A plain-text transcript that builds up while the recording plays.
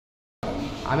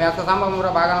আমি আজকে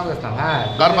সাম্বামুরা বাগানে গেছিলাম। হ্যাঁ,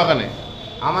 কার বাগানে?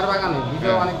 আমার বাগানে।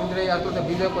 বিজয় অনেকদিন ধরে আসলো, তো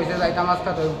বিজয় কইছে যাইতাম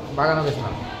আজকে, তো বাগানে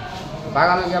গেছিলাম।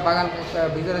 বাগানে গিয়ে বাগান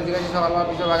বিজয় জিজ্ঞাসা সকালবেলা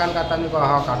বিজয় বাগান কাটতাম,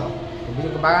 হওয়া কাটো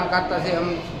বিজয় বাগান কাটতেছে।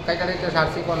 কাইটা কাইটা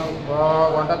সারছি কোনো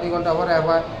ঘন্টা 2 ঘন্টা পরে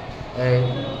এবার এই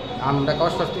আমরা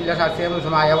কষ্ট তুলে সারছি। এমন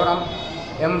সময়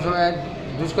এমন সময়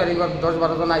দুষ্কারী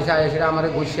 10-12 জন আইসা এসে আমার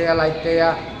ঘুষে লাইটে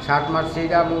শার্ট মারছি,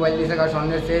 মোবাইল দিয়েছে গা,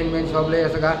 সন্ধ্যের চেইন মেন সব লেগে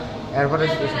গেছে গা। এরপরে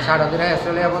শার্ট দিলে হেসে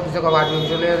লেগে দিচ্ছে, ভাটি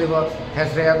চলে দিব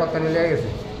হেসে করতে নিয়ে গেছে।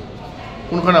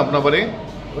 কোনখানে আপনার বাড়ি?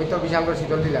 ওই তো বিশাল করে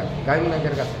শীতল দিলাম গাইমু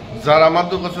ব্যাংকের কাছে। যারা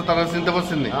মারধর করছে তারা চিনতে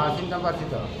পারছেন না? হ্যাঁ, চিনতে পারছি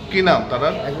তো। কি নাম তারা?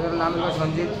 একজনের নাম হলো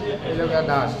সঞ্জিত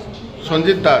দাস।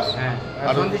 সঞ্জিত দাস? হ্যাঁ।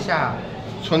 সঞ্জিত সাহা।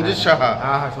 সঞ্জিত সাহা?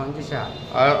 হ্যাঁ হ্যাঁ, সঞ্জিত সাহা।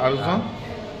 আর আরেকজন?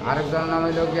 আরেকজনের নাম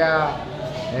হইল গিয়া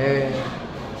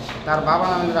তার বাবার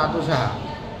নাম হইল রাতু সাহা।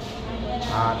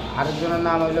 আর আরেকজনের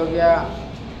নাম হইল গিয়া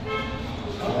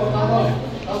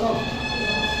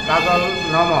কাজল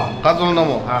নম। কাজল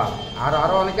নম? হ্যাঁ। আর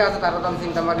আরো অনেকে আছে, তারা তো আমি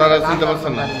চিন্তা পারি, তারা চিনতে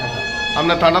পারছেন না?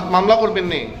 আপনি থানাত মামলা করবেন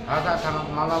নি? হ্যাঁ স্যার, থানাত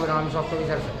মামলা করে আমি সব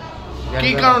বিচার।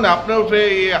 কি কারণে আপনার উপরে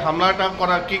এই হামলাটা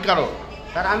করার কি কারণ?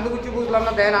 তার আমি তো কিছু বুঝলাম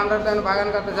না। দেন আমরা দেন বাগান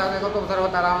কাটতে যাবে কত বছর,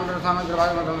 তারা আমাদের সামনে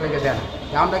বাগান কাটতে লেগে দেন।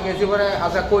 আমরা গেছি পরে,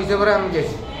 আচ্ছা কইছে পরে আমি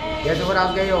গেছি পরে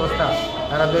আজকে এই অবস্থা।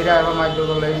 তারা দইটা এবার মাইক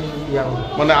করলে ইয়া করলো।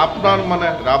 মানে আপনার মানে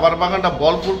রাবার বাগানটা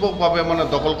বলপূর্বক ভাবে মানে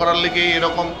দখল করার লেগে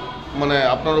এরকম মানে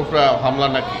আপনার উপরে হামলা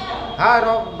নাকি? হ্যাঁ,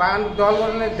 বাগান দল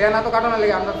করলে দেন এত কাটানো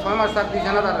লেগে আমরা 6 মাস তার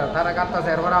দিচ্ছে না, তারা কাটতেছে।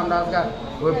 এরপরে আমরা আজকে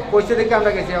ওই পয়সা দেখে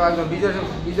আমরা গেছি। একজন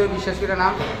বিজয় বিশ্বাস করে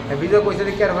নাম, বিজয় পয়সা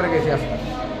দেখে এরপরে গেছি আজকে।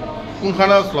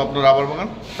 কোনখানে আসলো আপনার রাবার বাগান?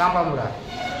 সাম্বামুরা।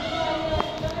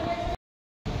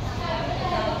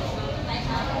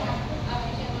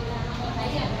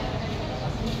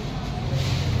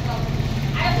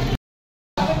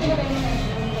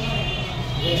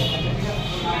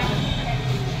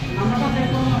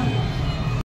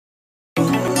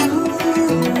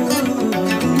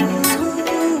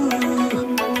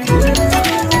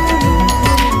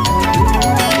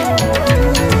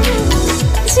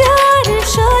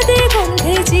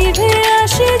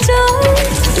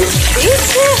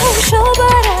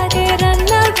 সবার আগে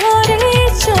রান্না ঘরে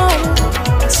চল,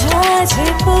 ঝাঁঝে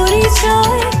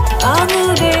পরিচয়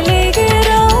আঙুলে লেগে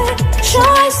রয়,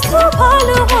 স্বাস্থ্য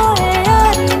ভালো হয়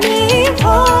আর নেই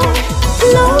ভয়।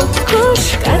 লবকুশ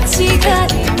কাচি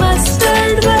ঘানি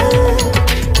মাস্টার্ড ওয়েল,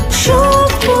 সব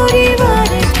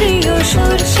পরিবারের প্রিয়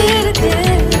সরষের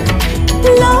তেল।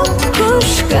 লবকুশ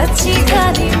কাচি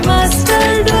ঘানি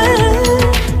মাস্টার্ড ওয়েল,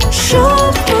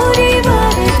 সব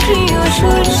পরিবারের প্রিয়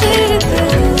সরষের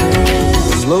তেল।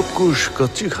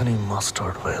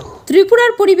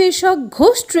 ত্রিপুরার পরিবেশক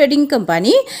Ghosh trading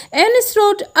company, NS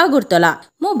road, Agartala.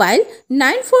 Mobile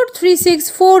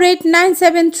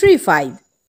 9436489735।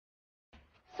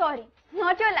 Sorry,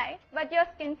 not your life, but your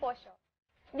skin for sure.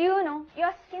 Do you know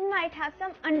your skin might have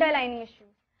some underlying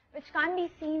issues which can't be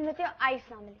seen with your eyes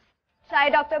normally? Try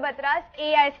Dr. Batra's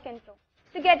AI Skin Pro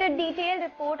to get a detailed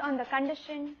report on the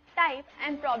condition, type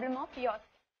and problem of your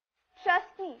skin.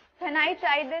 Trust me, when I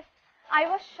tried this, I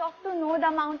was shocked to know the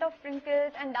amount of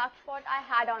wrinkles and dark spots I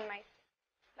had on my skin.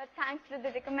 But thanks to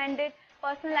the recommended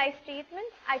personalized treatment,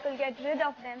 I could get rid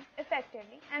of them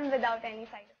effectively and without any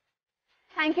side effects.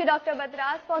 Thank you, Dr.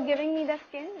 Batras, for giving me the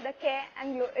skin, the care and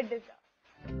glow it deserves.